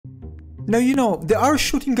Now, you know, there are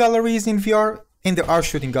shooting galleries in VR and there are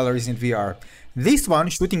shooting galleries in VR. This one,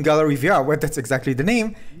 Shooting Gallery VR, well, that's exactly the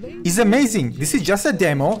name, is amazing. This is just a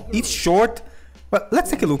demo. It's short, but let's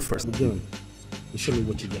take a look first. Show me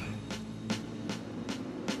what you got.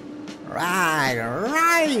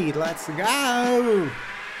 Right, let's go.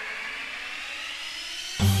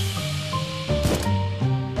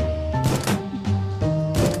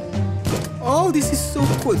 Oh, this is so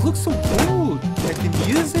cool. It looks so cool. Like the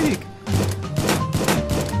music.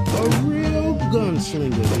 A real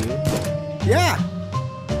gunslinger here. Yeah.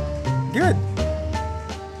 Good.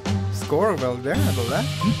 Score well there, about that.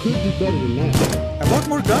 You could do better than that. I want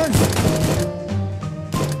more guns.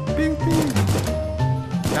 Ping, ping.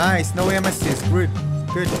 Nice. No aim assist. Good.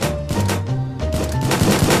 Good.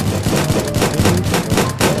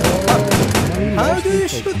 How do you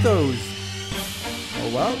shoot those? Oh,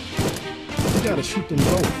 well. You gotta shoot them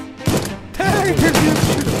both.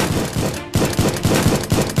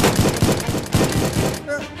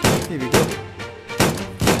 Here we go.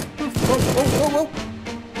 Oh.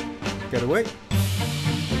 Get away.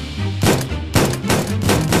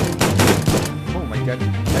 Oh my god.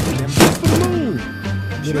 Shoot for the moon.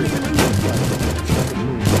 Shoot for the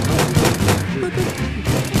moon.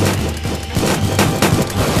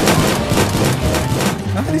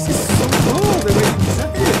 This is so cool the way you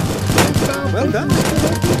designed it. Well done.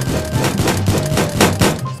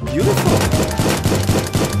 It's beautiful.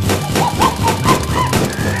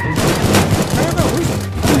 I don't know who's.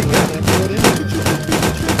 Oh my god.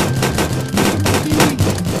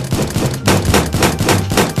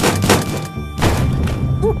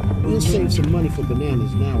 We'll save some money for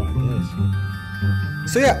bananas now, I guess.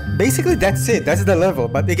 So yeah, basically that's it. That's the level.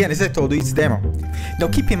 But again, as I told you, it's demo. Now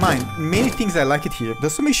keep in mind, many things I like it here.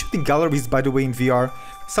 There's so many shooting galleries, by the way, in VR.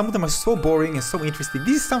 Some of them are so boring and so interesting.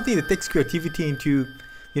 This is something that takes creativity into,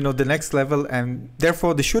 you know, the next level, and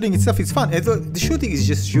therefore the shooting itself is fun. The shooting is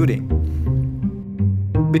just shooting.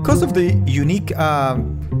 Because of the unique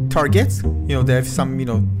targets, you know, they have some, you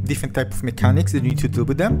know, different type of mechanics that you need to do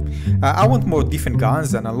with them. I want more different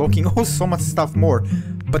guns and unlocking so much stuff more.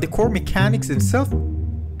 But the core mechanics itself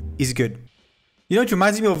is good. You know, it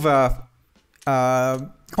reminds me of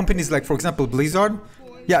companies like, for example, Blizzard.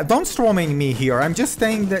 Yeah, don't strawman me here. I'm just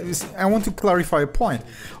saying that I want to clarify a point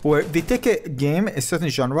where they take a game, a certain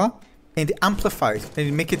genre, and they amplify it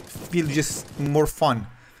and make it feel just more fun,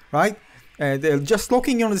 right? They're just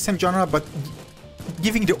looking on the same genre, but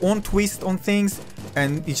giving their own twist on things,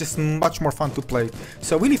 and it's just much more fun to play.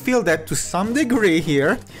 So I really feel that to some degree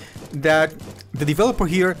here, that the developer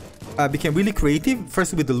here became really creative,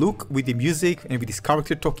 first with the look, with the music, and with this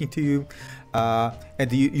character talking to you, and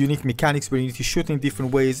the unique mechanics where you need to shoot in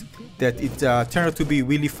different ways, that it turned out to be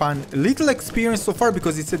really fun. A little experience so far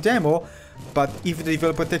because it's a demo, but if the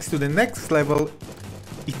developer takes to the next level,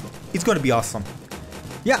 it's going to be awesome.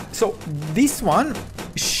 Yeah, so this one,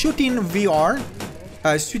 Shooting VR,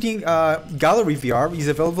 Shooting Gallery VR, is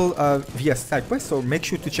available via SideQuest, so make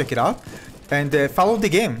sure to check it out and follow the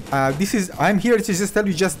game. I'm here to just tell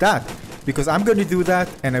you just that, because I'm going to do that,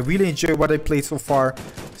 and I really enjoy what I played so far.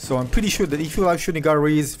 So I'm pretty sure that if you love shooting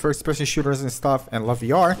galleries, first-person shooters and stuff, and love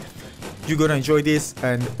VR, you're going to enjoy this,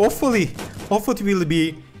 and hopefully we'll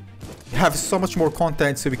have so much more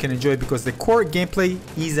content so we can enjoy it, because the core gameplay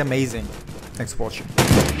is amazing. Thanks for watching.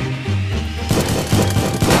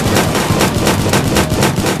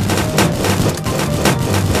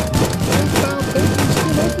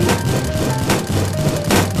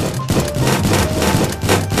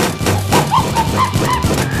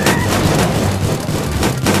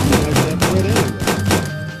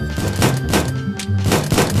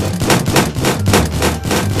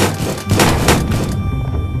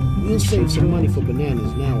 We'll save some money for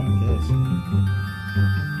bananas now, I guess.